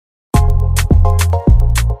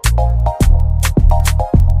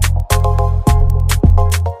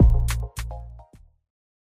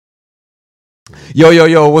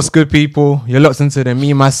Yo, what's good, people? You're locked into the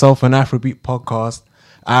Me, Myself, and Afrobeat podcast.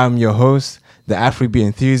 I'm your host, the Afrobeat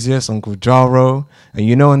enthusiast, Uncle Jaro. And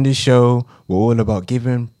you know, on this show, we're all about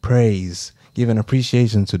giving praise, giving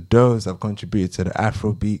appreciation to those that have contributed to the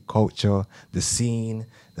Afrobeat culture, the scene,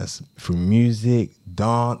 that's through music,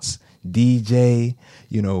 dance, DJ,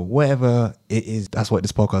 whatever it is. That's what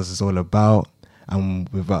this podcast is all about. And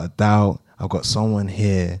without a doubt, I've got someone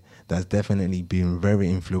here that's definitely been very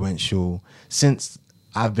influential since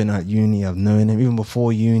I've been at uni. I've known him even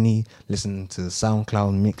before uni, listening to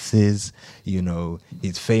SoundCloud mixes,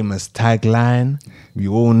 his famous tagline. We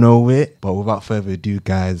all know it. But without further ado,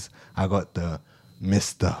 guys, I got the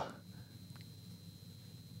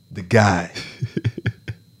guy.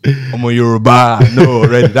 I'm a Yoruba, I know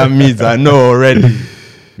already. That means I know already.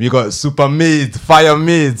 We got Super Midz, Fire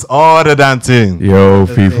Midz, all the damn thing. Yo,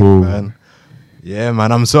 people. Man. Yeah,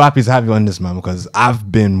 man, I'm so happy to have you on this, man, because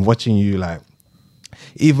I've been watching you, I'm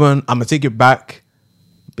going to take it back,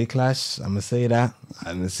 Big Clash, I'm going to say that.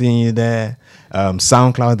 I've been seeing you there.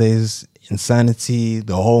 SoundCloud days, Insanity,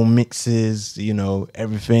 the whole mixes,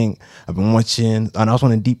 everything. I've been watching, and I just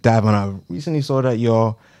want to deep dive, and I recently saw that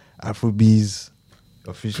you're Afrobeats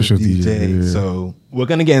official DJ. Yeah. So we're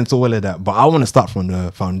going to get into all of that, but I want to start from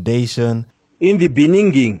the foundation. In the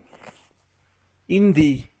beginning,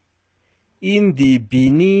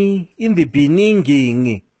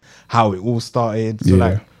 how it all started.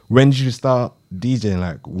 So when did you start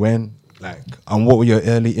DJing? And what were your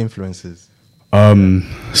early influences?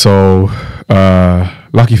 So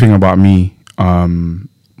lucky thing about me,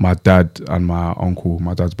 my dad and my uncle,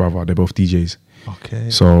 my dad's brother, they're both DJs. Okay.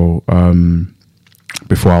 So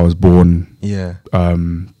before I was born,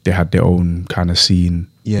 they had their own kind of scene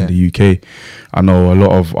in the UK. I know a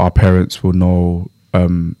lot of our parents will know a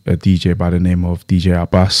DJ by the name of DJ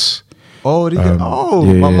Abbas. Oh,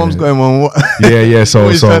 my mom's going on. So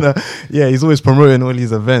he's always promoting all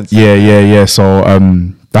these events. So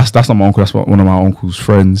that's not my uncle. That's one of my uncle's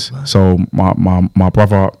friends. So my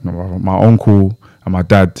brother, my uncle, and my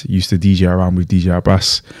dad used to DJ around with DJ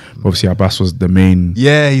Abbas. Obviously, Abbas was the main.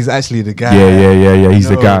 Yeah, he's actually the guy. He's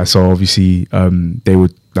the guy. So obviously, they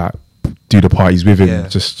would do the parties with him.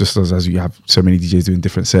 Just as you have so many DJs doing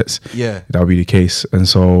different sets. Yeah, that would be the case. And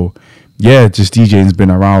so just DJing's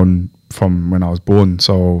been around from when I was born.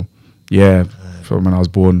 So from when I was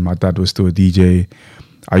born, my dad was still a DJ.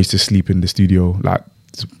 I used to sleep in the studio.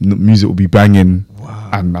 Music would be banging,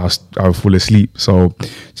 and I would fall asleep. So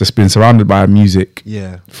just been surrounded by music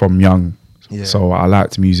from young. So I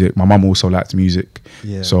liked music. My mum also liked music.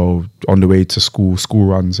 So on the way to school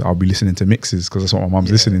runs, I'll be listening to mixes because that's what my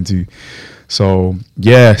mum's listening to. So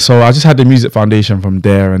so I just had the music foundation from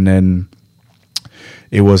there, and then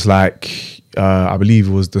it was I believe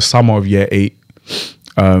it was the summer of year 8.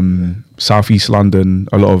 Southeast London,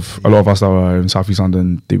 a lot of us that were in Southeast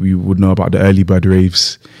London, we would know about the early bird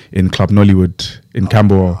raves in Club Nollywood in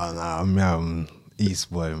Camberwell. I'm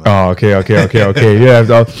East boy, man. Oh, okay.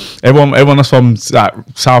 Yeah, everyone that's from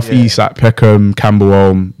Southeast, Peckham,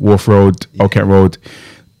 Camberwell, Wharf Road, Old Kent Road.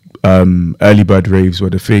 Early bird raves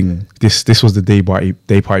were the thing. This was the day party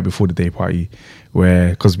before the day party,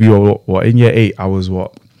 where because we were in year 8. I was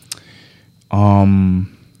I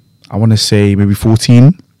want to say maybe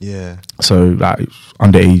 14. Yeah. So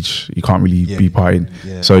underage, you can't really be partying.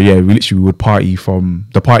 Yeah. So we literally would party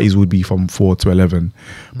the parties would be from 4 to 11,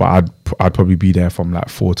 but I'd probably be there from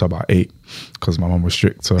 4 to about 8 because my mum was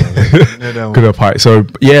strict, so couldn't party. So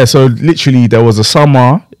so literally there was a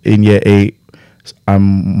summer in year 8,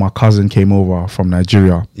 and my cousin came over from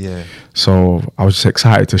Nigeria. Yeah. So I was just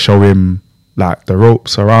excited to show him the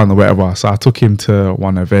ropes around or whatever. So I took him to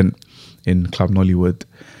one event in Club Nollywood.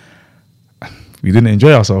 We didn't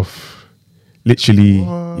enjoy ourselves. Literally,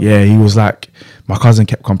 he was my cousin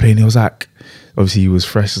kept complaining. He was obviously he was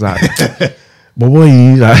fresh. He's but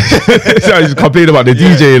boy, so he's complaining about the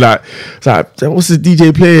DJ. What's the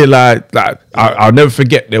DJ playing? I'll never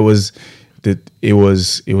forget. There was it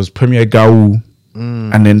was Premier Gaul.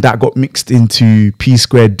 And then that got mixed into P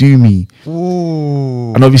Square Do Me.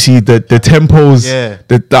 Ooh. And obviously the tempos,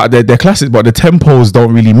 they're classics, but the tempos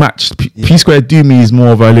don't really match. P Square Do Me is more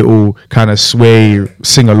of a little kind of sway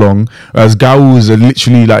sing along, whereas Gaul's are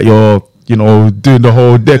literally you're doing the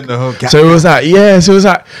whole deck. So it was so it was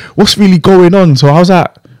what's really going on? So I was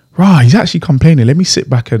he's actually complaining. Let me sit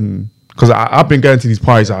back and because I've been going to these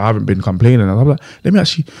parties, I haven't been complaining. I was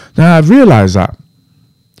I realized that.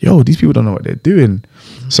 These people don't know what they're doing.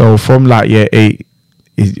 So from year 8,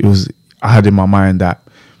 it was I had in my mind that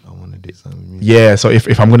I want to do something. So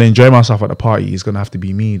if I'm going to enjoy myself at the party, it's going to have to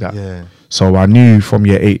be me. So I knew from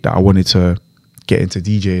year 8 that I wanted to get into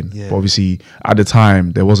DJing. Yeah. But obviously at the time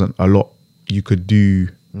there wasn't a lot you could do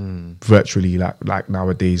virtually like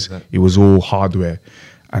nowadays. Exactly. It was all hardware,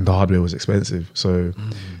 and the hardware was expensive, so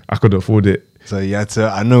I couldn't afford it. So you had to.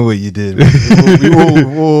 I know what you did.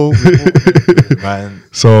 Man.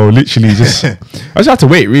 So literally, I just had to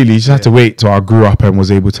wait. Really, just had to wait till I grew up and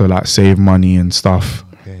was able to like save money and stuff.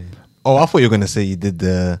 Okay. Oh, I thought you were gonna say you did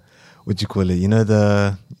the, what do you call it? You know,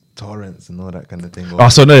 the torrents and all that kind of thing. Oh,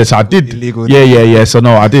 so no, so I did. Illegal. Yeah. So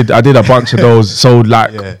no, I did a bunch of those. So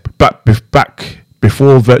like back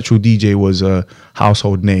before virtual DJ was a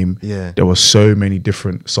household name. Yeah. There were so many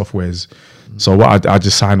different softwares. So what I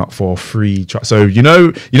just sign up for a free trial. So you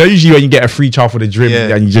know usually when you get a free trial for the Dream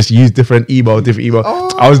and you just use different email. Oh.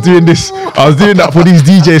 I was doing that for these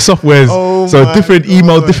DJ softwares. Oh, so different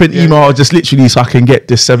email, just literally so I can get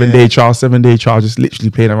this 7-day trial, just literally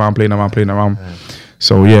playing around. Yeah.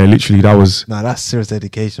 So yeah, literally that was. Nah, that's serious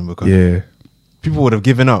dedication, because people would have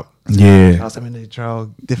given up. Yeah. 7-day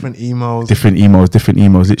trial, different emails,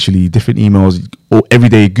 literally different emails, or every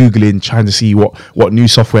day Googling, trying to see what new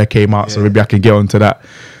software came out, so maybe I can get onto that.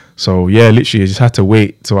 So yeah, literally I just had to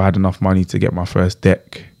wait till I had enough money to get my first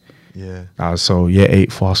deck. Yeah. So year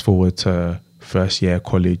 8, fast forward to first year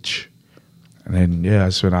college, and then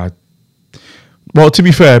that's when well, to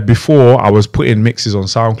be fair, before I was putting mixes on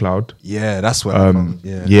SoundCloud. Yeah, that's where I'm from.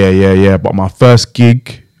 Yeah. But my first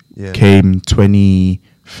gig came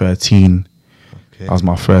 2013. Okay. That was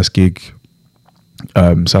my first gig.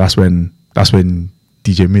 So that's when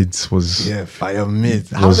DJ Midz was. Yeah, Fire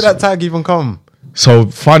Midz. How did that tag even come? So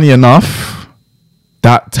funny enough,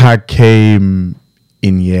 that tag came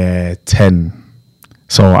in year 10.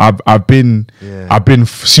 So I've been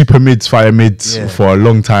Super Midz, Fire Midz for a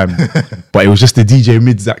long time, but it was just the DJ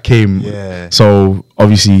Midz that came. Yeah. So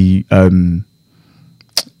obviously,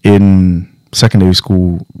 in secondary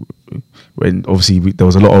school, when obviously there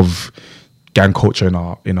was a lot of gang culture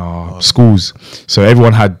in our schools, so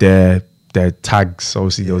everyone had their tags.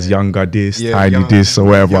 Obviously, there was younger this, tiny this, or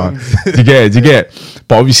whatever. Do you get?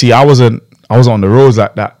 But obviously, I wasn't on the roads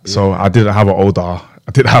like that, so I didn't have an older.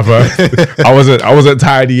 I didn't have I wasn't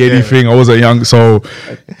tiny anything. I wasn't young, so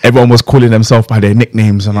everyone was calling themselves by their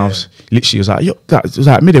nicknames, and I was like, "Yo, that was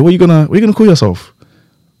like, Midday, what are you gonna call yourself?"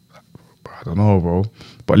 I don't know, bro.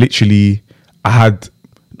 But literally, I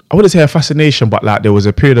wouldn't say a fascination, but like there was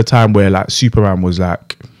a period of time where like Superman was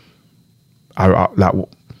like, I like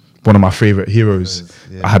one of my favorite heroes.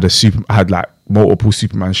 I had like multiple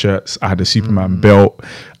Superman shirts. I had a Superman belt.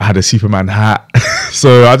 I had a Superman hat.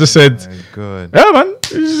 So I just said, "Yeah, man,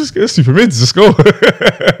 just get Super Midz. Just go."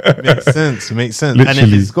 Makes sense. Literally.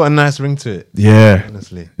 And it's got a nice ring to it. Yeah,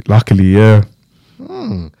 honestly, luckily, yeah.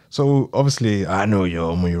 So obviously, I know you're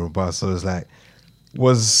on your bus. So it's like,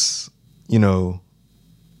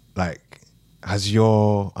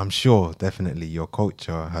 I'm sure definitely your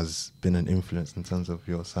culture has been an influence in terms of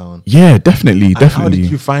your sound. Yeah, definitely. How did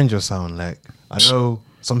you find your sound? Like, I know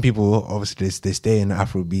some people obviously they stay in the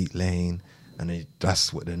Afrobeat lane and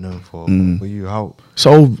that's what they're known for. For you, how?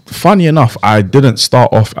 So funny enough, I didn't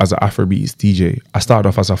start off as an Afrobeats DJ. I started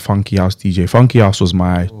off as a funky house DJ. Funky house was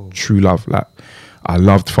my true love. Like, I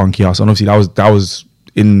loved funky house, and obviously that was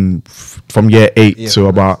from year 8 to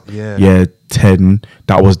about year 10.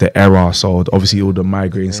 That was the era. So obviously all the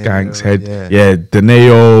Migraine Skanks,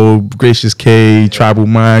 Deneo, Gracious K, Tribal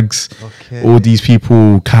Mags, all these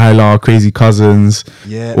people, Kyla, Crazy Cousins,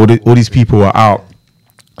 all these people were out.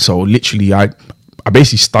 So literally I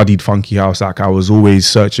basically studied funky house. Like, I was always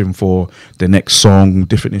searching for the next song,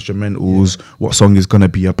 different instrumentals, what song is gonna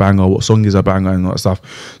be a banger, what song is a banger, and all that stuff.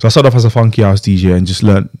 So I started off as a funky house DJ and just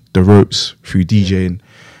learnt the ropes through DJing.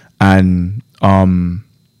 And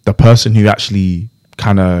the person who actually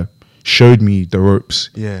kind of showed me the ropes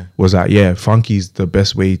was that funky's the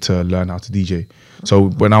best way to learn how to DJ. So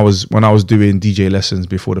when I was doing DJ lessons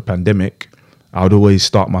before the pandemic, I would always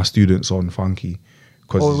start my students on funky.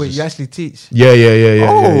 Oh wait, you actually teach? Yeah.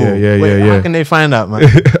 How can they find out,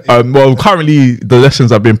 man? Well, currently the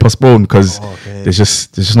lessons have been postponed because there's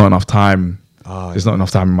just not enough time. There's not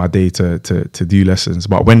enough time in my day to do lessons.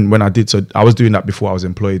 But when I did, so I was doing that before I was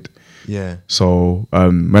employed. Yeah. So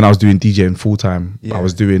when I was doing DJing full time, I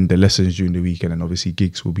was doing the lessons during the week, and then obviously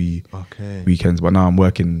gigs will be weekends. But now I'm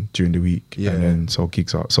working during the week, and then so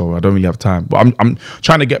gigs are. So I don't really have time. But I'm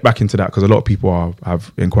trying to get back into that because a lot of people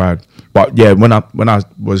have inquired. But yeah, when I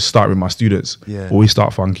was starting with my students, always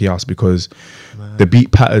start funky house because the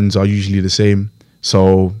beat patterns are usually the same.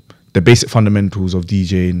 So the basic fundamentals of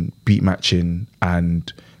DJing, beat matching,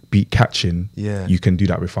 and beat catching, you can do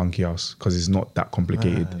that with funky house because it's not that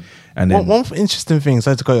complicated. And then one interesting thing,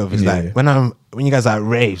 sorry to cut you off, is like when you guys are at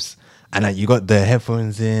raves and like you got the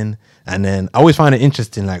headphones in, and then I always find it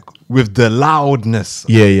interesting, like with the loudness.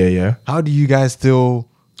 Yeah. How do you guys still?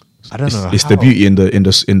 I don't know. It's the beauty in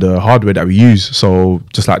the hardware that we use. So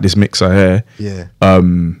just like this mixer here,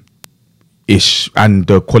 ish, and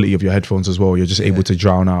the quality of your headphones as well. You're just able to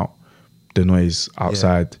drown out the noise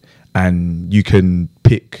outside, and you can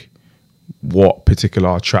pick what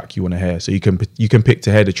particular track you want to hear. So you can pick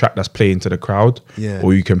to hear the track that's playing to the crowd,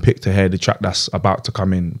 or you can pick to hear the track that's about to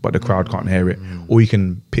come in, but the crowd can't hear it, or you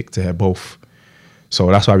can pick to hear both. So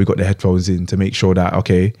that's why we got the headphones in, to make sure that,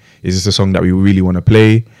 okay, is this a song that we really want to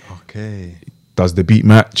play? Okay. Does the beat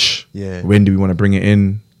match? Yeah. When do we want to bring it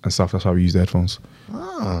in and stuff? That's why we use the headphones.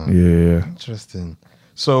 Yeah. Interesting.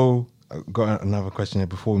 So I got another question here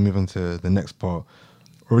before we move on to the next part.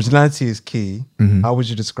 Originality is key. How would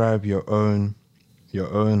you describe your own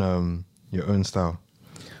style?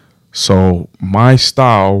 So my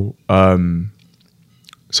style,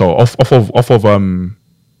 so off of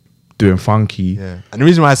doing funky. Yeah. And the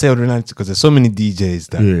reason why I say originality, because there's so many DJs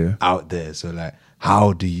that out there. So like,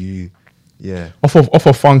 how do you? Yeah. Off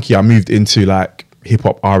of funky, I moved into like hip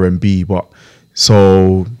hop R&B, but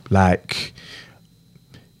so like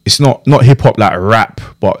it's not hip hop like rap,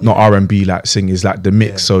 but not R&B like sing, is like the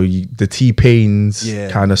mix. So the T-Pains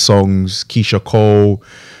kind of songs, Keisha Cole,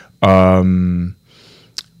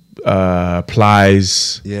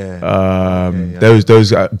 Plies,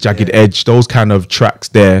 those Jagged Edge, those kind of tracks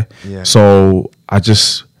there. So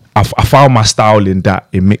I found my style in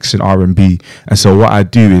mixing R&B. And so what I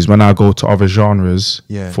do is, when I go to other genres,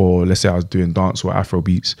 for, let's say I was doing dance or Afro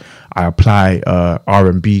beats, I apply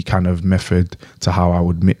R&B kind of method to how I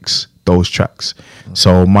would mix those tracks.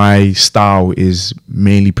 So my style is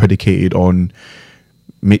mainly predicated on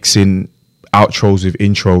mixing outros with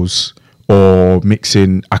intros, or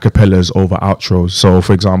mixing acapellas over outros. So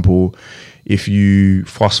for example, if you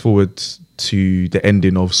fast forward to the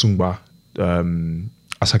ending of Sungba,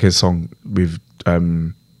 Asake's song with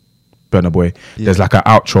Burna Boy, there's like an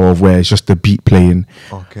outro of where it's just the beat playing.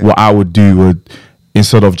 What I would do would,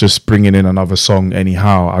 instead of just bringing in another song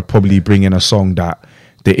anyhow, I'd probably bring in a song that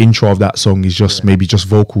the intro of that song is just maybe just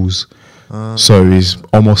vocals. So it's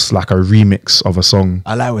almost like a remix of a song.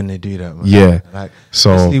 I like when they do that, man. Yeah. Like,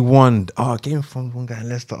 so especially came from one guy in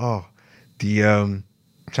Leicester. The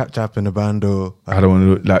Chap in the band. I don't want to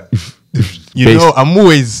look like I'm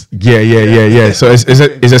always yeah. So it's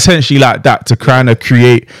essentially like that, to kind of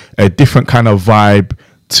create a different kind of vibe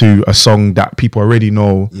to a song that people already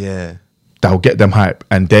know. Yeah. That'll get them hype,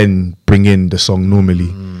 and then bring in the song normally.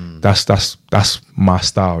 That's my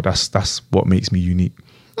style. That's what makes me unique.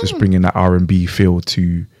 Just bringing that R&B feel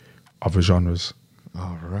to other genres.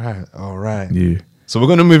 All right. Yeah. So we're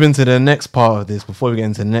going to move into the next part of this. Before we get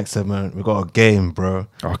into the next segment, we got a game, bro.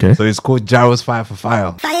 Okay. So it's called Jarrell's Fire for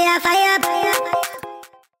Fire. Fire.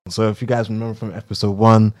 So if you guys remember from episode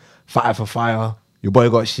 1, Fire for Fire, your boy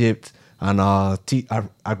got shipped, and our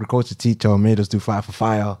agriculture teacher made us do Fire for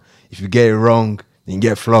Fire. If you get it wrong, you can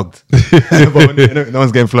get flogged. But no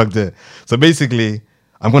one's getting flogged there. So basically,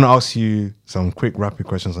 I'm going to ask you some quick rapid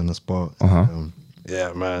questions on the spot.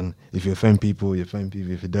 Yeah, man. If you offend people, you offend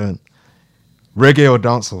people. If you don't. Reggae or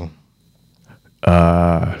dancehall?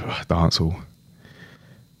 Dancehall.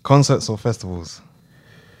 Concerts or festivals?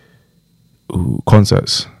 Ooh,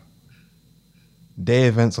 concerts. Day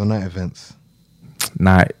events or night events?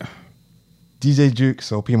 Night. DJ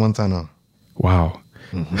Jukes or P Montana? Wow.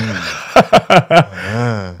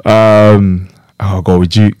 I'll go with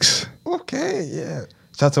Jukes. Okay, yeah.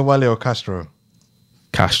 Shatta Wale or Castro?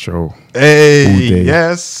 Castro. Hey, all day.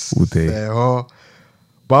 yes. All day.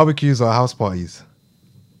 Barbecues or house parties?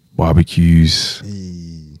 Barbecues.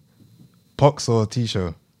 Hey. Pox or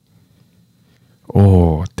T-Show?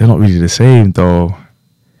 Oh, they're not really the same though.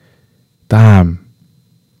 Damn.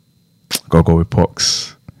 Gotta go with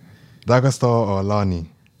Pox. Dagastar or Lani?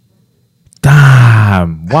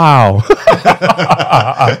 Damn. Wow.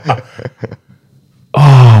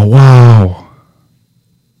 Oh, wow.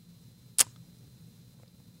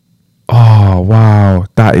 Oh, wow.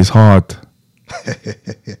 That is hard.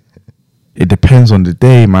 It depends on the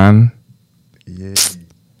day, man. Yeah.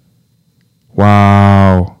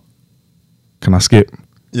 Wow. Can I skip?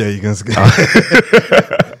 Yeah, you can skip.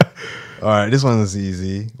 All right, this one is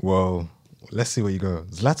easy. Well, let's see where you go.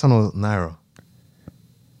 Zlatan or Naira?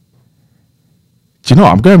 Do you know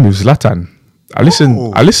what? I'm going with Zlatan. I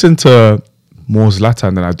listen to more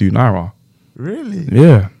Zlatan than I do Naira. Really?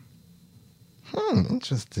 Yeah.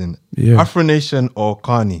 Interesting. Yeah. Afro Nation or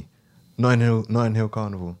Carney? Notting Hill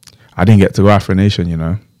Carnival. I didn't get to go Afro Nation, you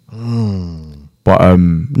know. But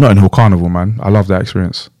Notting Hill Carnival, man. I love that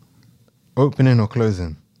experience. Opening or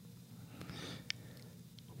closing?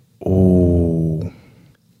 Oh,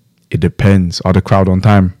 it depends. Are the crowd on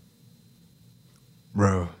time?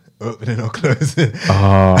 Bro, opening or closing?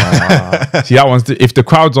 See, that one's if the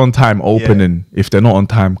crowd's on time, opening. If they're not on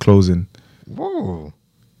time, closing. Whoa.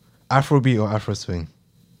 Afrobeat or Afro swing?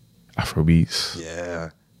 Afrobeats. Yeah.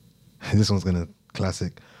 This one's gonna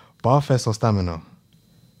classic. Barfest or Stamina?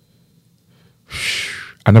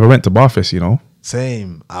 I never went to Barfest, you know.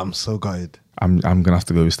 Same. I'm so gutted. I'm gonna have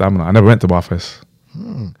to go with Stamina. I never went to Barfest.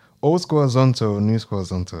 Old school Zonto or new school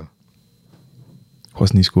Zonto?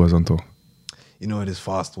 What's new school Zonto? You know these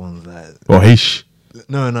fast ones like Hish.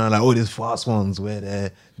 No, like all these fast ones where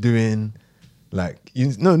they're doing like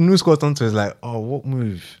new school Zonto is like, oh, what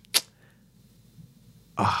move?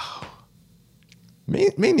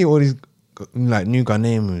 Mainly all these like new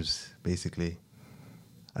Ghanaian moves, basically.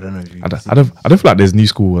 I don't know if you. I don't feel like there's new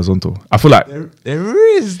school Zonto. I feel like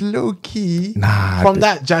there is low key. Nah, from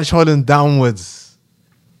that Judge Holland downwards,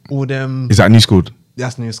 all them. Is that new school?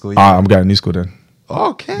 That's new school. Yeah. I'm getting new school then.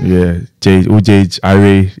 Okay. Yeah, Jade,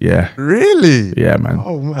 Ire, yeah. Really? Yeah, man.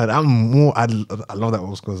 Oh man, I love that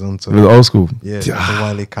old school Zonto. The old school. Yeah,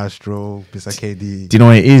 Wale Castro, Bisa KD. Do you know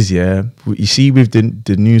what it is? Yeah, you see with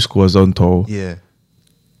the new school Zonto. Yeah.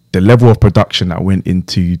 The level of production that went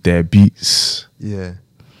into their beats. Yeah.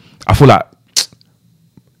 I feel like,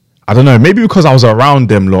 I don't know, maybe because I was around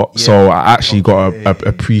them lot, so I actually got a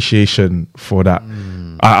appreciation for that.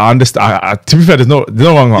 I understand. To be fair, there's no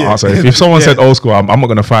wrong answer. If someone said old school, I'm not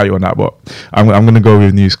going to fight you on that, but I'm going to go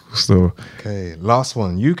with new school still. Okay, last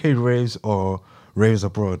one. UK raves or raves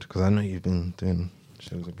abroad? Because I know you've been doing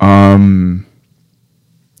shows abroad.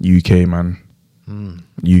 UK, man.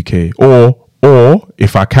 UK. Or,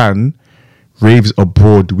 if I can, raves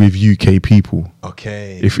abroad with UK people.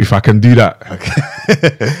 Okay. If I can do that. Okay.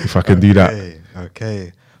 If I can do that.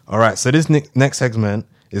 Okay. All right. So this next segment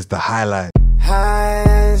is the highlight.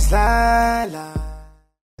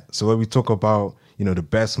 So where we talk about, the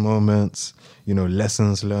best moments,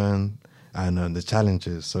 lessons learned and the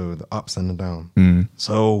challenges. So the ups and the downs.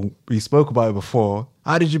 So we spoke about it before.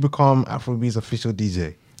 How did you become Afrobeat's official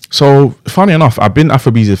DJ? So funny enough, I've been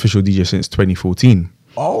Afrobeat's official DJ since 2014.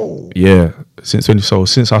 Oh. Yeah, since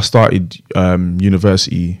I started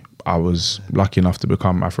university, I was lucky enough to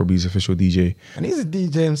become Afrobeat's official DJ. And he's a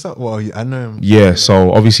DJ himself. Well, I know him. Yeah,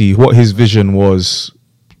 so obviously what his vision was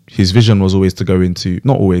always to go into,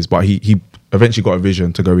 not always, but he eventually got a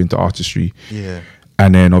vision to go into artistry. Yeah.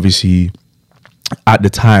 And then obviously at the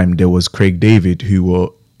time there was Craig David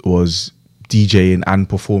who was DJing and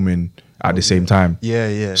performing at the same time.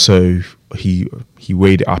 Yeah. So he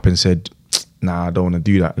weighed it up and said, nah, I don't want to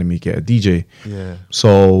do that. Let me get a DJ. Yeah.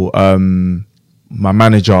 So my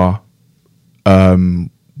manager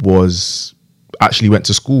went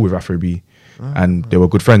to school with Afrobeat, and they were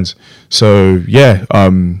good friends. So yeah,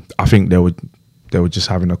 I think they were just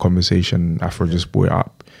having a conversation. Afro just brought it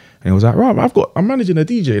up, and he was like, right, I'm managing a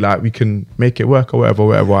DJ. Like we can make it work or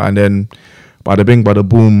whatever. And then bada bing, bada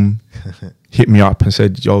boom, hit me up and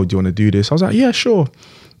said, yo, do you want to do this? I was like, yeah, sure.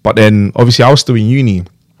 But then obviously I was still in uni.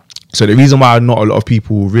 So the reason why not a lot of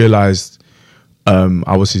people realized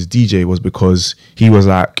I was his DJ was because he was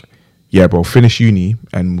like, yeah, bro, finish uni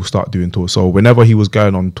and we'll start doing tours. So whenever he was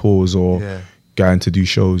going on tours or going to do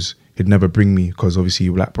shows, he'd never bring me because obviously he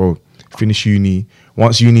was like, bro, finish uni.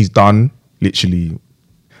 Once uni's done, literally.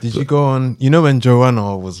 Did you go on, when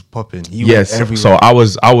Joanna was popping? Yes. So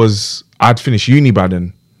I'd finished uni by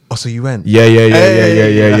then. Oh, so you went?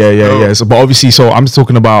 Yeah. So, but obviously, so I'm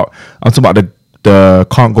talking about the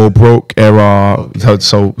Can't Go Broke era. Okay.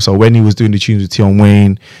 So when he was doing the tunes with Tion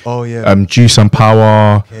Wayne. Oh yeah. Juice and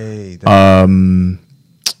Power. Okay.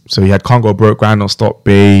 So he had Can't Go Broke, Grind Not Stop,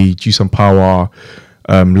 Bay, Juice and Power,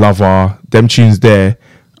 Lover. Them tunes there,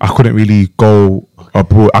 I couldn't really go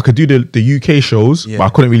abroad. I could do the UK shows, but I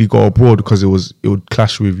couldn't really go abroad because it would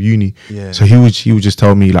clash with uni. Yeah. So he would just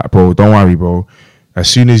tell me like, bro, don't worry, bro. As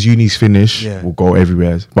soon as uni's finished, we'll go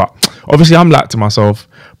everywhere. But obviously, I'm like to myself,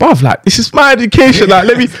 bruv, like this is my education. Like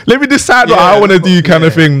let me decide what I want to do, kind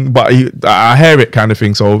of thing. But I hear it, kind of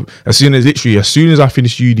thing. So as soon as I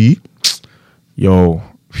finished uni, yo,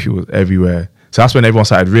 he was everywhere. So that's when everyone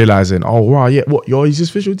started realizing, oh wow, yeah, what, yo, he's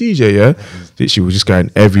just visual DJ, yeah. Literally, was just going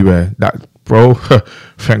everywhere. That bro,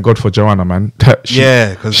 thank God for Joanna, man.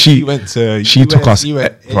 Because she went to. She took us,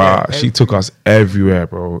 she took us everywhere,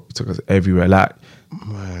 bro. Took us everywhere, like.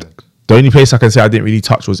 Man. The only place I can say I didn't really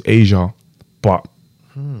touch was Asia, but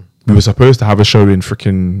we were supposed to have a show in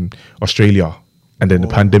freaking Australia, and then the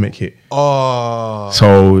pandemic hit. Oh,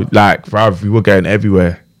 so like, bruv, we were going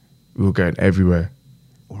everywhere. Bruh.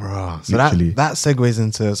 So that segues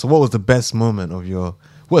into. So what was the best moment of your?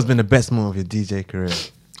 What has been the best moment of your DJ career?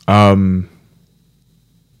 I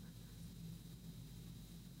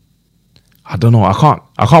don't know. I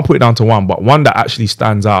can't put it down to one, but one that actually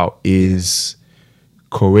stands out is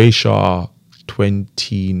Croatia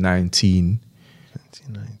 2019.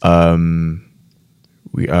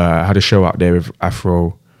 We had a show out there with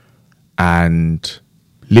Afro, and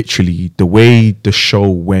literally the way the show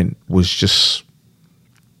went was just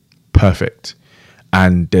perfect.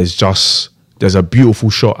 And there's a beautiful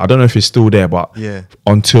shot. I don't know if it's still there, but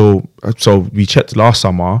so we checked last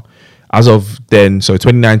summer. As of then, so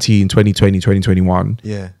 2019, 2020, 2021,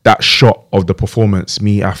 that shot of the performance,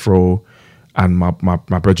 me, Afro, and my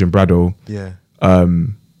brethren Brado,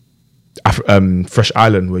 Fresh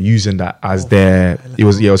Island were using that as their. It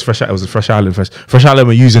was Fresh Island. Fresh Island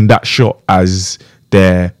were using that shot as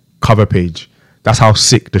their cover page. That's how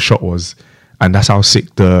sick the shot was, and that's how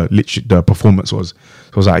sick the performance was.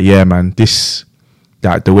 So I was like, yeah, man,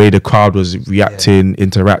 that the way the crowd was reacting,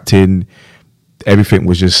 interacting. Everything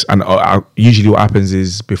was just, and usually what happens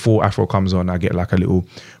is before Afro comes on, I get like a little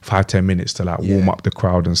 5-10 minutes to like warm up the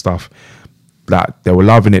crowd and stuff. Like they were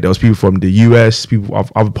loving it. There was people from the US, people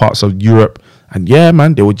of other parts of Europe, and yeah,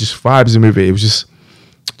 man, they were just vibes with it. It was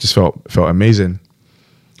just felt amazing.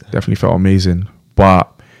 Definitely felt amazing.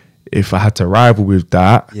 But if I had to rival with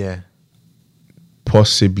that,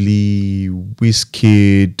 possibly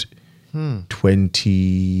Wizkid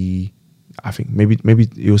 20. I think maybe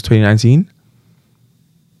it was 2019.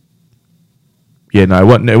 Yeah, no, it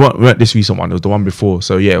wasn't this recent one. It was the one before.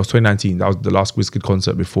 So yeah, it was 2019. That was the last Wizkid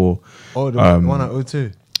concert before. Oh, the one at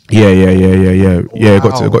O2. Yeah. Yeah,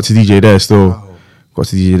 got to DJ there still. Wow. Got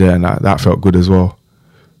to DJ there, and that felt good as well.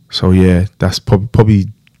 So yeah, that's probably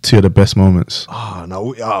two of the best moments.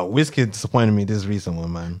 Wizkid disappointed me this recent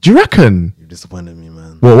one, man. Do you reckon? You disappointed me,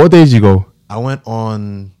 man. What day did you go? I went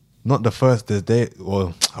on not the day.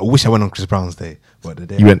 Well, I wish I went on Chris Brown's day. But the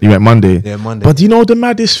day you went Monday. Yeah, Monday. But you know the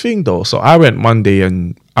maddest thing though? So I went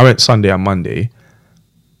Sunday and Monday.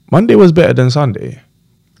 Monday was better than Sunday.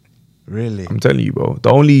 Really? I'm telling you, bro.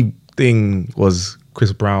 The only thing was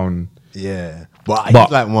Chris Brown. Yeah. But he's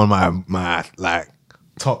like one of my like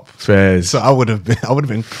top fairs. So I would have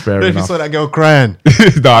been fair enough. If you saw that girl crying.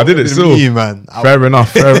 No, I didn't still. Me, man. Fair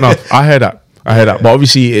enough. I heard that. But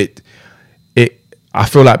obviously I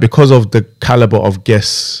feel like because of the caliber of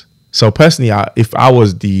guests. So personally, if I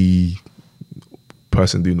was the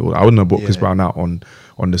person doing all that, I wouldn't have brought Chris Brown out on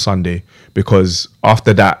the Sunday, because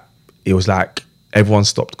after that, it was like everyone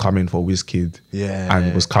stopped coming for Wizkid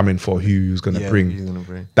and was coming for who he was going to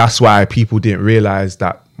bring. That's why people didn't realize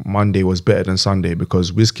that Monday was better than Sunday,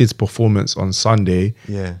 because Wizkid's performance on Sunday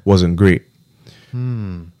wasn't great.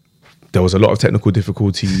 There was a lot of technical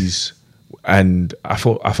difficulties. And I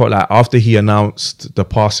felt like after he announced the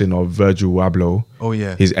passing of Virgil Abloh,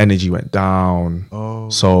 his energy went down.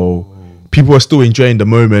 So people were still enjoying the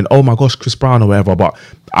moment. Oh my gosh, Chris Brown or whatever. But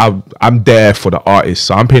I'm there for the artist,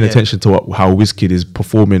 so I'm paying attention to how Wizkid is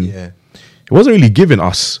performing. It wasn't really giving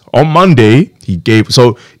us. On Monday, he gave.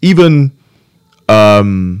 So even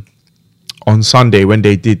on Sunday when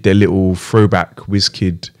they did their little throwback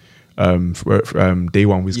Wizkid. Day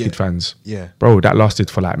one Wizkid fans. Bro, that lasted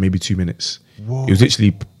for like maybe 2 minutes. Whoa. It was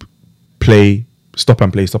literally play, stop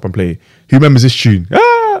and play. Who remembers this tune?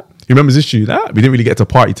 Who remembers this tune? We didn't really get to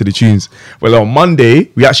party to the tunes. Well, on Monday,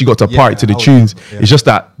 we actually got to party to the tunes. It's just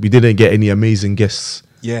that we didn't get any amazing guests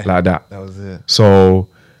like that. That was it. So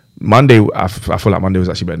Monday, I feel like Monday was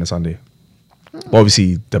actually better than Sunday. But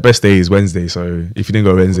obviously, the best day is Wednesday. So if you didn't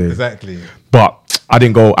go Wednesday. Exactly. But I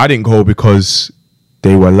didn't go because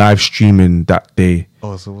they were live streaming that day.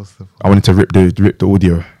 Oh, so what's the? I wanted to rip the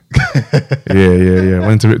audio. yeah. I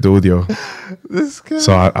wanted to rip the audio. This guy.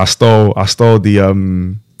 So I stole the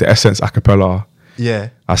Essence acapella. Yeah.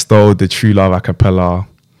 I stole the True Love acapella.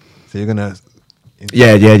 So you're gonna.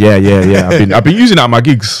 Yeah. I've been using that at my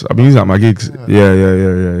gigs.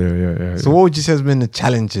 Yeah. So what would you say has been the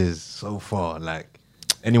challenges so far? Like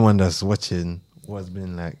anyone that's watching, what's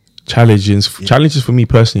been like challenges for me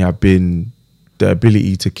personally have been the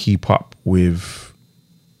ability to keep up with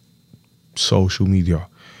social media.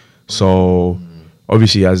 So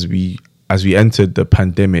obviously as we entered the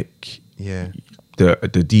pandemic, the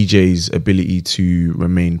DJ's ability to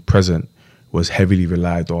remain present was heavily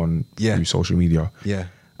relied on through social media. Yeah.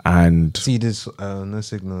 And see this no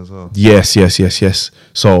signal as well. Yes.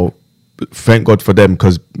 So thank God for them,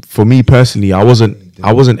 because for me personally, I wasn't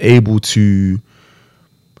able to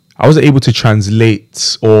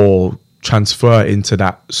translate or transfer into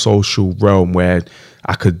that social realm where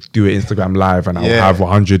I could do an Instagram live and I would have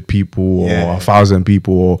 100 people or 1,000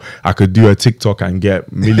 people, or I could do a TikTok and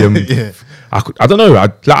get million. I don't know. I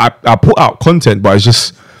put out content, but it's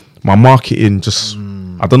just my marketing just,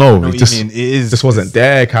 I don't know, it just, just wasn't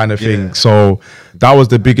there kind of thing. So that was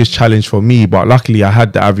the biggest challenge for me. But luckily I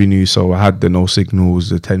had the avenue. So I had the no signals,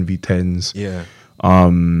 the 10v10s. Yeah.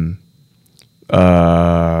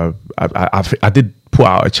 I did put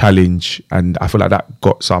out a challenge, and I feel like that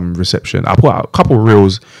got some reception. I put out a couple of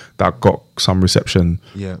reels that got some reception.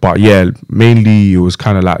 Yeah. But yeah, mainly it was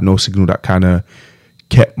kind of like no signal that kind of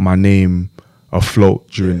kept my name afloat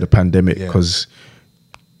during the pandemic, because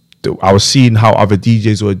I was seeing how other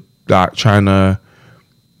DJs were like trying to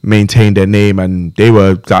maintain their name, and they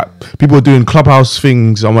were like, people were doing clubhouse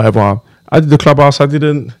things and whatever. I did the clubhouse,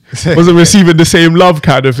 wasn't receiving the same love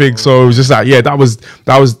kind of thing. So it was just like, yeah, that was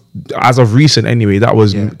as of recent anyway, that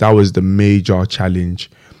was the major challenge.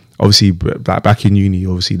 Obviously, back in uni,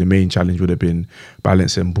 obviously the main challenge would have been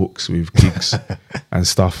balancing books with gigs and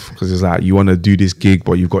stuff, because it's like you want to do this gig,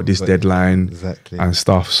 but you've got this deadline and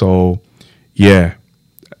stuff. So yeah,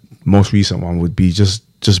 most recent one would be just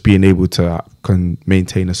being able to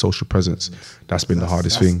maintain a social presence. That's been the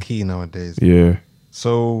hardest thing. That's key nowadays. Yeah.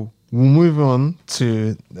 So we'll move on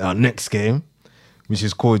to our next game, which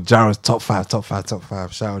is called Jaro's Top 5.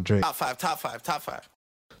 Shout out Drake. Top five.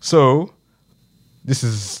 So this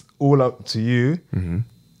is all up to you. Mm-hmm.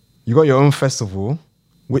 You got your own festival.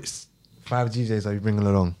 Which 5 DJs are you bringing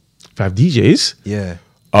along? 5 DJs? Yeah.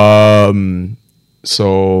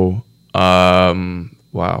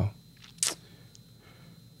 Wow.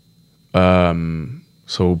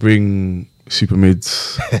 So we'll bring Super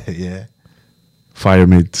Midz. Yeah. Fire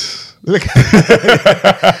Midz. Look.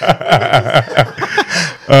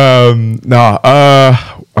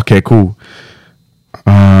 Okay, cool.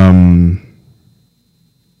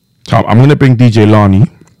 So I'm gonna bring DJ Lani.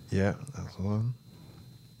 Yeah, that's one.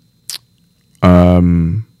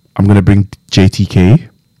 I'm gonna bring JTK,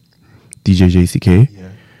 DJ JTK.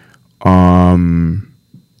 Yeah. I'm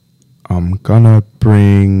gonna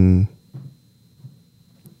bring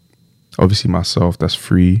obviously myself. That's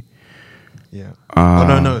 3. Yeah.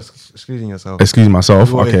 No, excluding yourself. Excluding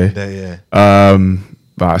myself. Okay. There,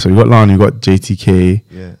 Right, so you got Lani, you got JTK.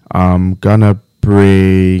 Yeah. I'm gonna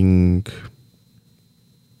bring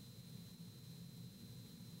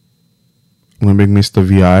Mr.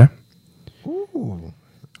 VI. Ooh.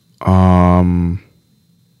 I'm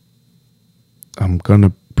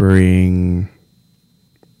gonna bring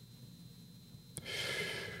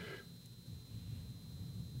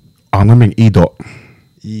E Dot.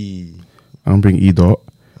 I'm gonna bring E Dot.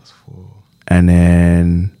 That's 4. And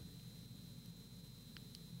then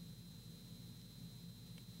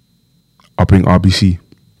I'll bring RBC.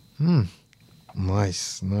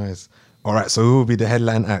 Nice. All right, so who will be the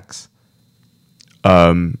headline acts?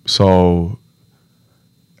 So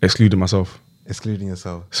excluding myself. Excluding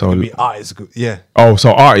yourself. So it'll be artists. Yeah. Oh,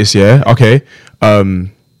 so artists, yeah. Okay.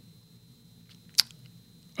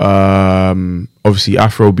 Obviously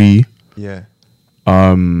Afro B. Yeah.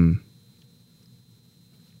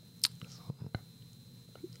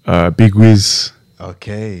 Big Wiz.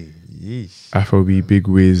 Okay. Yeesh. Afro B, Big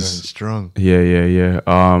Wiz. Going strong. Yeah.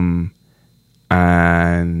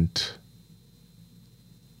 And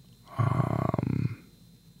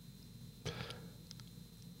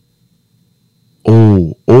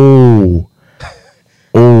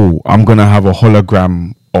I'm gonna have a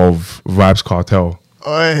hologram of Vibes Cartel.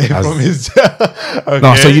 From his. Okay.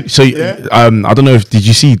 No, I don't know if did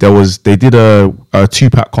you see they did a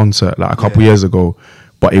Tupac concert like a couple years ago,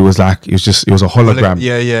 but it was a hologram.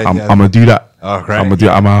 I'm gonna do that. Oh, great. I'm a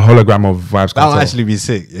hologram of Vibes Cartel. That'll actually be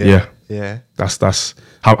sick. Yeah. That's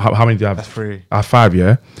how many do you have? That's 3. I have 5.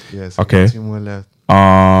 Yeah. Yes. Okay. 2 more left.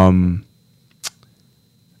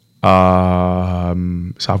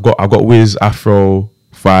 So I've got Wiz, Afro,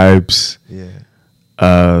 Vibes. Yeah.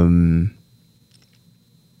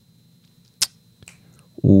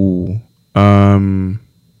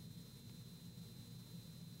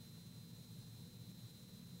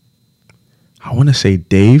 I want to say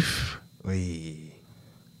Dave. Wee.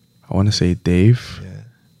 I want to say Dave. Yeah.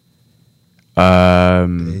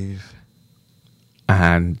 Dave.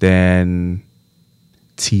 And then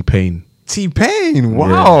T-Pain. T-Pain.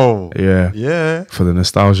 Wow. Yeah. For the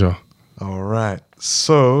nostalgia. All right.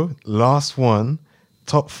 So last one,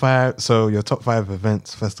 top 5. So your top 5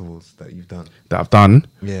 events, festivals that you've done. That I've done.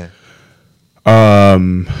 Yeah.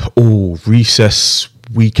 Recess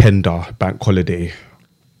Weekender Bank Holiday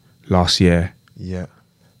last year. Yeah.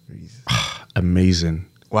 Amazing.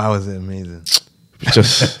 Why was it amazing?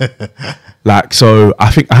 Just like, so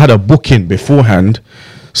I think I had a booking beforehand.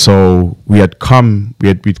 So we'd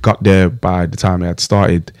got there by the time it had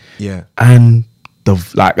started. Yeah. And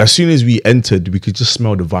as soon as we entered, we could just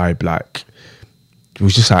smell the vibe. Like it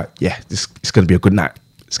was just like, yeah, it's gonna be a good night.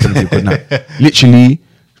 It's gonna be a good night. Literally,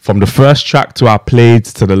 from the first track to I played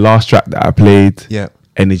to the last track that I played,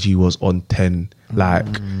 energy was on 10. Like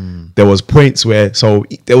there was points where,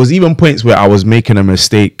 there was even points where I was making a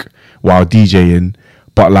mistake while DJing,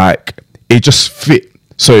 but like it just fit.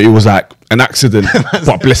 So it was like an accident,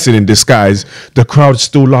 but blessing in disguise. The crowd's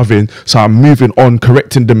still loving, so I'm moving on,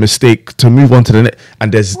 correcting the mistake to move on to the next.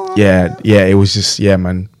 And there's it was just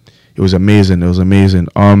man, it was amazing. It was amazing.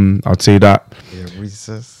 I'd say that. Yeah,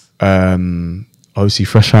 Recess. Obviously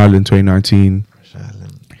Fresh Island 2019. Fresh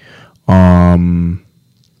Island.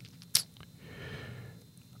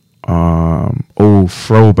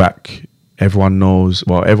 Throwback. Everyone knows.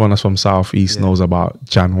 Well, everyone that's from Southeast knows about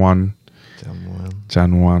Jan 1.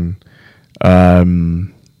 Jan 1.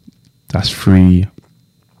 That's free.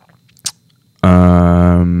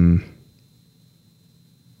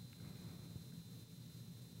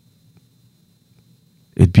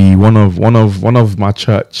 It'd be one of my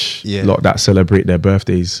church lot that celebrate their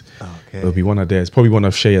birthdays. Okay. It'll be one of theirs. Probably one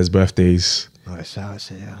of Shaya's birthdays. Alright, shout out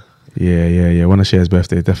Shaya. Yeah. One of Shaya's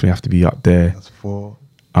birthdays definitely have to be up there. That's 4.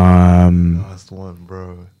 Last one,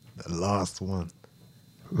 bro. The last one.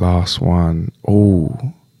 Last one.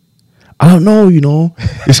 Oh, I don't know.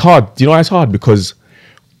 It's hard. You know why it's hard? Because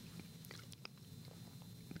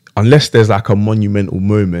unless there's like a monumental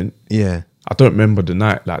moment, I don't remember the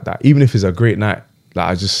night like that. Even if it's a great night,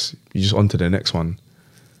 like you just on to the next one.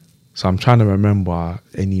 So I'm trying to remember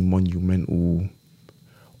any monumental.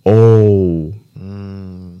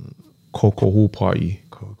 Coco Hall party.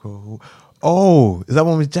 Coco Hall. Oh, is that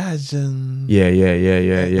one with Jazz and Yeah.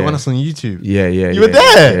 The one that's on YouTube. Yeah. You were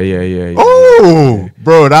there? Yeah. Oh,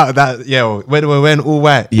 bro, that when we went all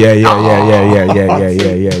white. Yeah.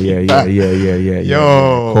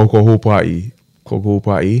 Yo, Coco Hall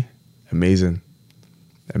party. Amazing.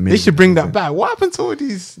 They should bring that back. What happened to all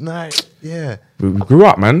these nights? Yeah, we grew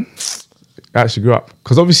up, man. Actually grew up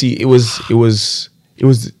because obviously it was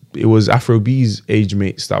Afrobeats age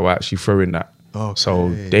mates that were actually throwing that. Okay. So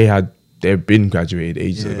they've been graduated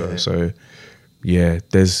ages ago. So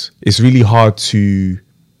it's really hard to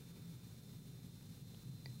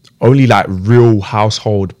only like real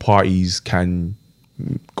household parties can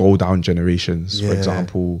go down generations. For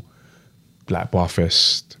example, like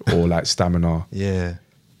Barfest or like Stamina. Yeah.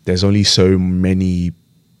 There's only so many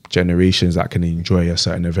generations that can enjoy a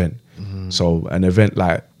certain event. So an event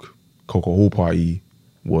like Coco Hall party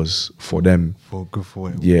was for them. Good for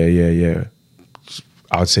it. Yeah.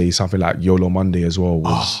 I would say something like YOLO Monday as well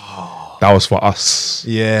that was for us.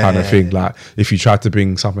 Kind of thing. Like if you tried to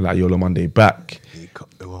bring something like YOLO Monday back,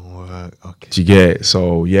 it won't work. Okay. Do you get it?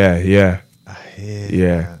 So yeah. I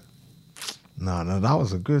hear that. No, that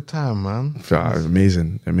was a good time, man.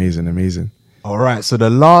 Amazing. All right, so the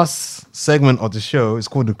last segment of the show is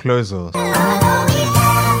called the closer.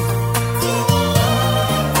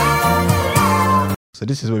 So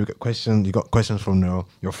this is where we got questions. You got questions from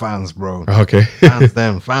your fans, bro. Okay. Fans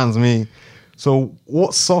them, fans me. So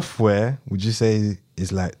what software would you say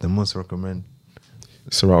is like the most recommended?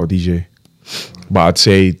 Serato DJ. But I'd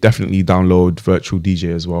say definitely download Virtual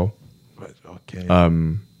DJ as well. Okay.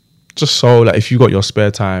 Just so like if you got your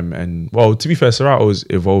spare time and to be fair, Serato is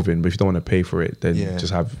evolving, but if you don't want to pay for it, then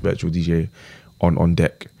just have Virtual DJ on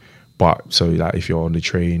deck. But so like if you're on the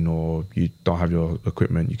train or you don't have your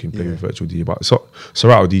equipment, you can play with Virtual DJ. But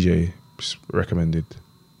Serato DJ is recommended.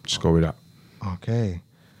 Just go with that. Okay.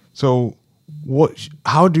 So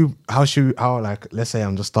how like let's say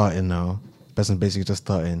I'm just starting now, person basically just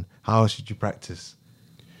starting. How should you practice?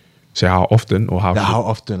 Say how often or how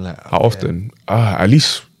often? At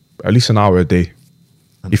least an hour a day.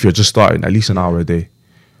 If you're just starting, at least an hour a day,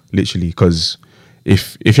 literally. Because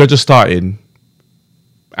if you're just starting,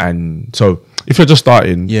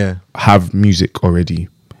 have music already.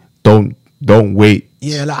 Don't wait.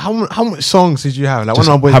 Yeah, like how much songs did you have? Like just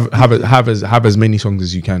have as many songs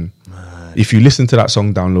as you can. Man. If you listen to that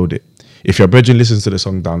song, download it. If your brethren listens to the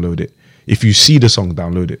song, download it. If you see the song,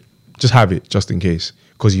 download it. Just have it, just in case,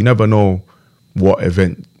 because you never know what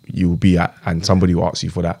event you will be at and somebody will ask you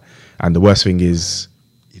for that. And the worst thing is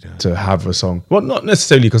to have a song. Well, not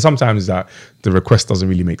necessarily, because sometimes that the request doesn't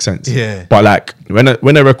really make sense. Yeah. But like when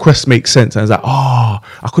a request makes sense and it's like, I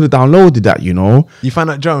could have downloaded that, You find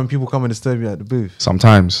that drum when people come and disturb you at the booth?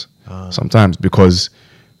 Sometimes because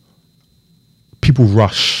people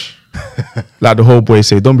rush. Like the whole boy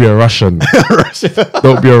say, don't be a Russian.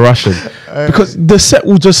 Don't be a Russian. Because the set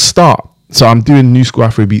will just start. So I'm doing new school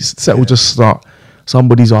Afrobeats. The set will just start.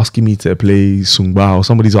 Somebody's asking me to play Sungba, or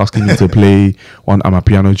somebody's asking me to play on a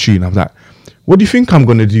piano tune. I'm like, what do you think I'm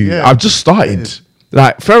going to do? Yeah. I've just started.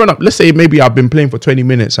 Like, fair enough. Let's say maybe I've been playing for 20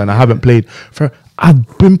 minutes and I haven't played.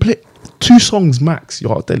 I've been playing 2 songs max.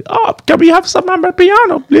 You're telling, can we have some on my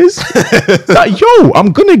piano, please? Like, yo,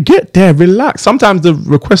 I'm gonna get there. Relax. Sometimes the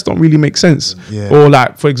requests don't really make sense. Yeah. Or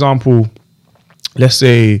like, for example, let's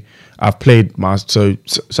say I've played my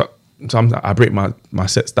sometimes I break my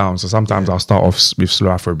sets down. So sometimes I'll start off with slow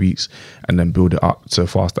Afro beats and then build it up to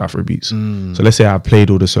fast Afro beats. So let's say I've played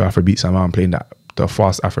all the slow Afro beats and now I'm playing the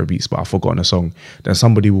fast Afro beats, but I've forgotten a song. Then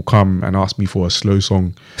somebody will come and ask me for a slow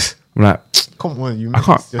song. I'm like, come on, I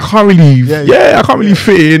can't really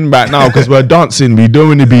fit in right now because we're dancing. We don't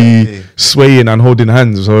want to be swaying and holding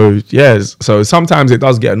hands. So so sometimes it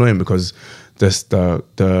does get annoying because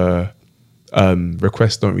the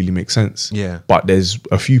requests don't really make sense. Yeah. But there's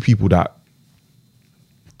a few people that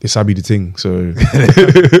it's be the thing. So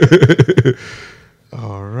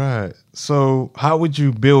all right. So how would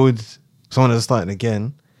you build someone that's starting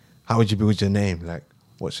again? How would you build your name? Like,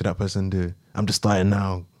 what should that person do? I'm just starting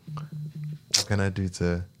now. What can I do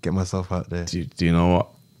to get myself out there? Do you know what?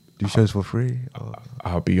 Do shows for free?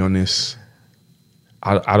 I'll be honest.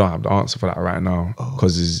 I don't have the answer for that right now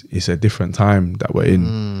because it's a different time that we're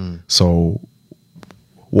in. So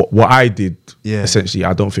what I did essentially,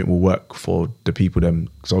 I don't think will work for the people them.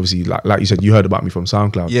 Because obviously, like you said, you heard about me from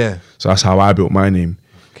SoundCloud. Yeah. So that's how I built my name.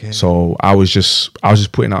 Okay. So I was just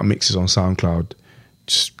putting out mixes on SoundCloud,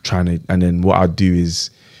 just trying to. And then what I'd do is,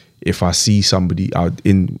 if I see somebody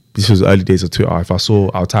this was the early days of Twitter. If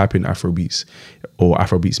I'll type in Afrobeats or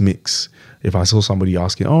Afrobeats mix. If I saw somebody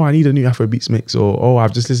asking, I need a new Afrobeats mix, or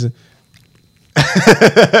I've just listened.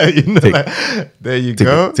 There you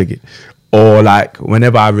go. Take it. Or like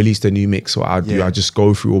whenever I released a new mix, what I do, I just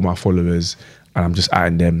go through all my followers and I'm just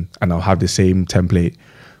adding them, and I'll have the same template.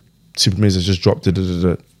 Super Midz has just dropped it.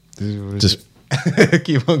 Just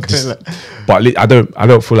keep on going. But I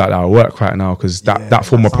don't feel like that'll work right now because that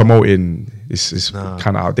form of promoting is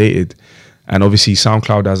kind of outdated, and obviously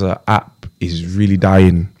SoundCloud as an app is really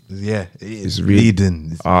dying. Yeah, it's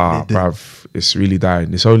leading. Bruv, it's really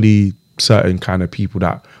dying. It's only certain kind of people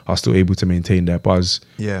that are still able to maintain their buzz.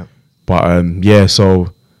 Yeah. But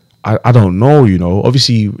so I don't know,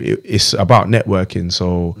 obviously it's about networking.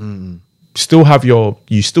 So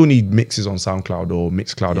you still need mixes on SoundCloud or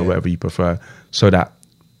Mixcloud or whatever you prefer, so that,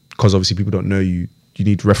 because obviously people don't know you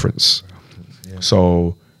need reference. Yeah.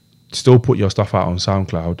 So still put your stuff out on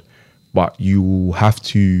SoundCloud, but you have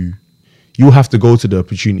to go to the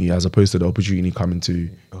opportunity as opposed to the opportunity coming to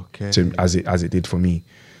as it did for me.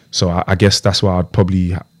 So I guess that's why I'd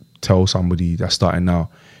probably tell somebody that's starting now.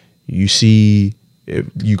 You see, if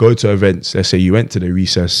you go to events, let's say you went to the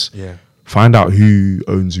Recess, find out who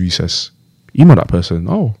owns Recess, email that person.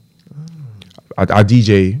 I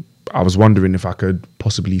DJ, I was wondering if I could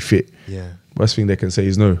possibly fit. Worst thing they can say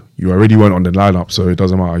is no. You already weren't on the lineup, so it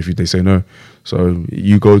doesn't matter if they say no. So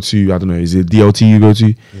you go to, I don't know, is it DLT you go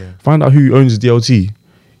to? Find out who owns DLT,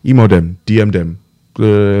 email them, DM them.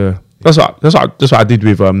 That's what I did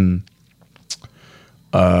with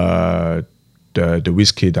the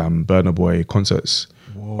WizKid and Burna Boy concerts.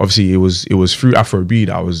 Whoa. Obviously, it was through Afrobeat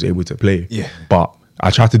that I was able to play. Yeah. But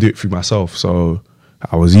I tried to do it through myself. So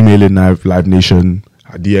I was emailing Live Nation.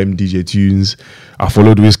 I DM'd DJ Tunes. I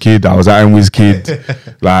followed WizKid. I was at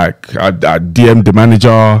WizKid. Like I DM'd the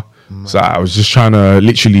manager. So I was just trying to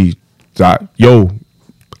literally I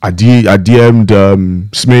DM'd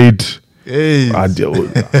Smade. Hey. All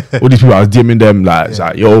these people, I was DMing them like,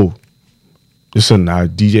 yo, listen, I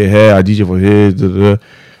DJ here, I DJ for here.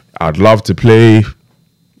 I'd love to play.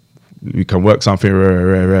 We can work something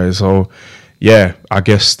rare. So, yeah, I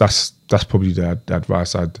guess that's probably the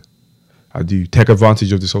advice I do. Take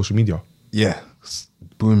advantage of the social media. Yeah, it's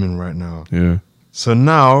booming right now. Yeah. So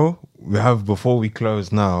now we have, before we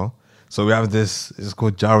close now, so we have this. It's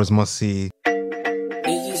called Jaro's Must See.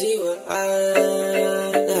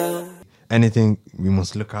 Anything we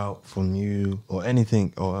must look out from you, or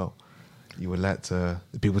anything, or you would like the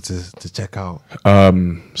people to check out?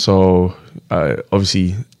 So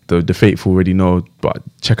obviously the faithful already know, but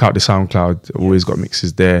check out the SoundCloud. Always got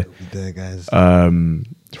mixes there. There, guys.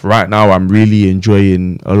 Right now I'm really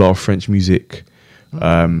enjoying a lot of French music,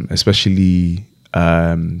 especially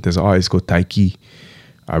there's an artist called Taiki.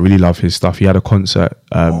 I really love his stuff. He had a concert.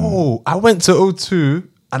 I went to O2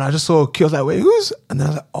 and I just saw a kid. I was like, wait, who's? And then I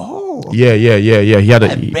was like, oh. Yeah. He had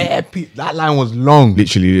that line was long.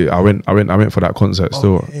 Literally, I went for that concert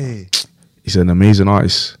still. He's an amazing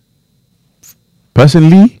artist.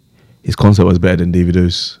 Personally, his concert was better than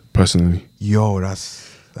Davido's. Personally. Yo,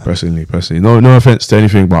 that's personally. No offense to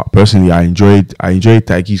anything, but personally, I enjoyed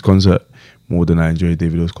Taiki's concert more than I enjoyed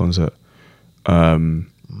Davido's concert.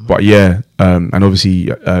 But yeah, and obviously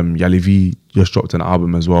Yali V just dropped an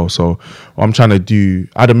album as well. So what I'm trying to do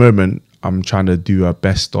at the moment, I'm trying to do a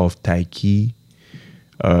best of Taiki.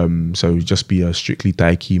 So just be a strictly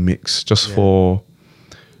Taiki mix, just for,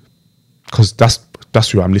 because that's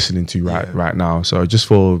who I'm listening to right now. So just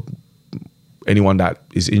for anyone that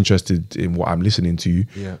is interested in what I'm listening to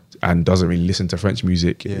and doesn't really listen to French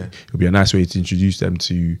music, it'll be a nice way to introduce them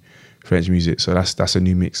to French music. So that's a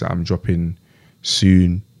new mix that I'm dropping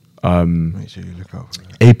soon. Make sure you look out for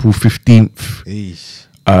that. April 15th.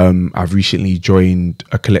 I've recently joined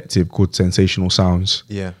a collective called Sensational Sounds.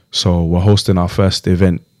 Yeah. So we're hosting our first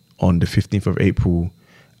event on the 15th of April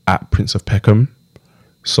at Prince of Peckham.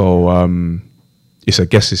 So it's a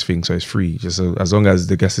guest list thing, so it's free. Just as long as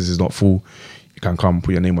the guest list is not full, you can come,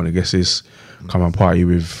 put your name on the guest list, come and party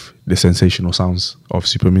with the Sensational Sounds of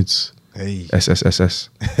Super Midz. Hey. SSSS.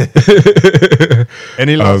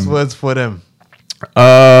 Any last words for them?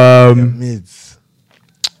 Midz.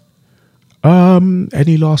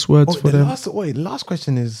 Any last words for them? Last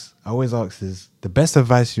question is, I always ask is, the best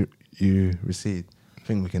advice you received? I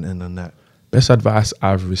think we can end on that. Best advice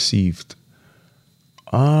I've received.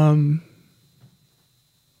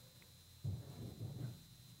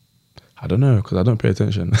 I don't know, because I don't pay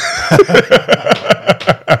attention.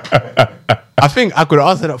 I think I could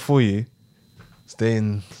answer that for you. Stay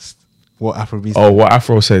in what Afrobeat said. Oh, what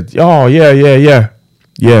Afro said. Oh, yeah.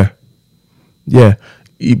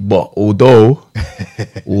 But although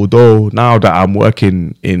now that I'm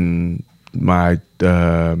working in my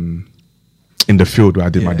in the field where I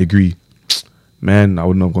did my degree, man, I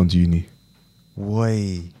wouldn't have gone to uni.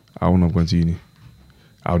 Why? I wouldn't have gone to uni.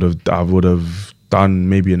 I would have done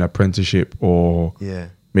maybe an apprenticeship, or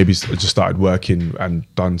maybe just started working and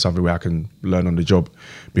done something where I can learn on the job,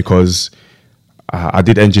 because I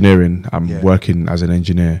did engineering. I'm working as an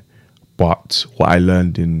engineer, but what I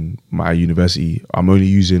learned in my university, I'm only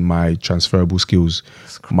using my transferable skills,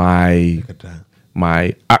 my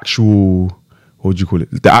actual, what do you call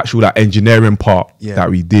it? The actual that engineering part that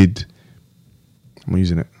we did. I'm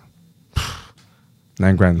using it.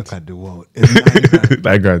 9 grand. Look at the world. It's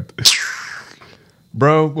 9 grand.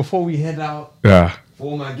 Bro, before we head out, Yeah.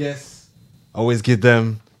 for all my guests, I always give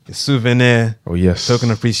them a souvenir. Oh, yes.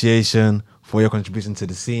 Token appreciation for your contribution to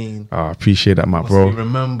the scene. I appreciate that, my Must bro. be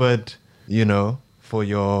remembered, you know, for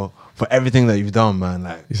everything that you've done, man.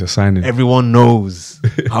 Like, It's a signing. everyone knows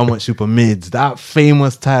how much Super Midz, that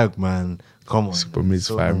famous tag, man. Come on. Super Midz,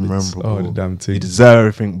 So 5 minutes. memorable. Oh, the damn thing. You deserve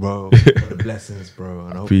everything, bro. For the blessings, bro.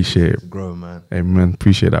 And I hope Appreciate you it. to grow, man. Hey, man,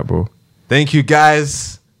 appreciate that, bro. Thank you,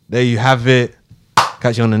 guys. There you have it.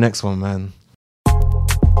 Catch you on the next one, man.